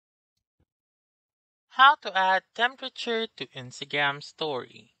How to add temperature to Instagram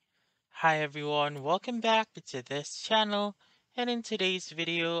story. Hi everyone, welcome back to this channel, and in today's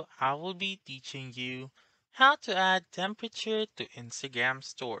video I will be teaching you how to add temperature to Instagram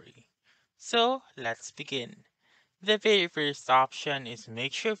story. So let's begin. The very first option is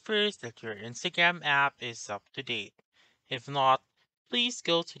make sure first that your Instagram app is up to date. If not, please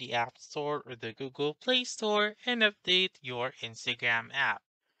go to the App Store or the Google Play Store and update your Instagram app.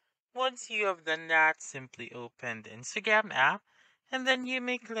 Once you have done that, simply open the Instagram app and then you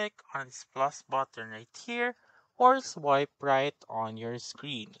may click on this plus button right here or swipe right on your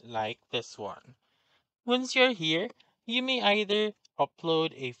screen like this one. Once you're here, you may either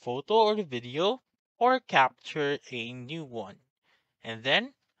upload a photo or video or capture a new one. And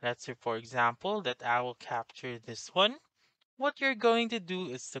then, let's say for example that I will capture this one. What you're going to do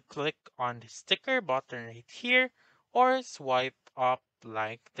is to click on the sticker button right here or swipe up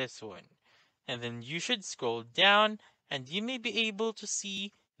like this one. And then you should scroll down and you may be able to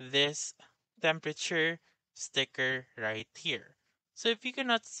see this temperature sticker right here. So if you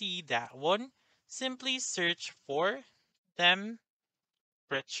cannot see that one, simply search for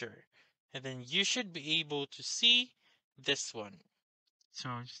temperature. And then you should be able to see this one. So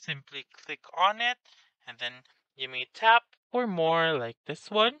simply click on it and then you may tap for more like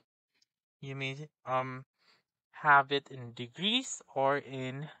this one. You may have it in degrees or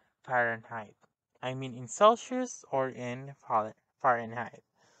in Fahrenheit. I mean in Celsius or in Fahrenheit.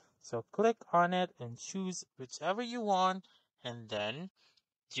 So click on it and choose whichever you want and then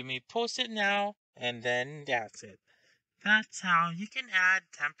you may post it now and then that's it. That's how you can add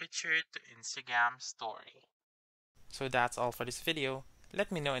temperature to Instagram story. So that's all for this video.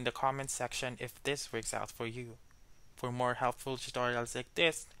 Let me know in the comments section if this works out for you. For more helpful tutorials like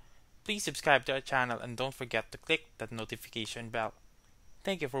this, please subscribe to our channel and don't forget to click that notification bell.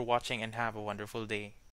 Thank you for watching and have a wonderful day.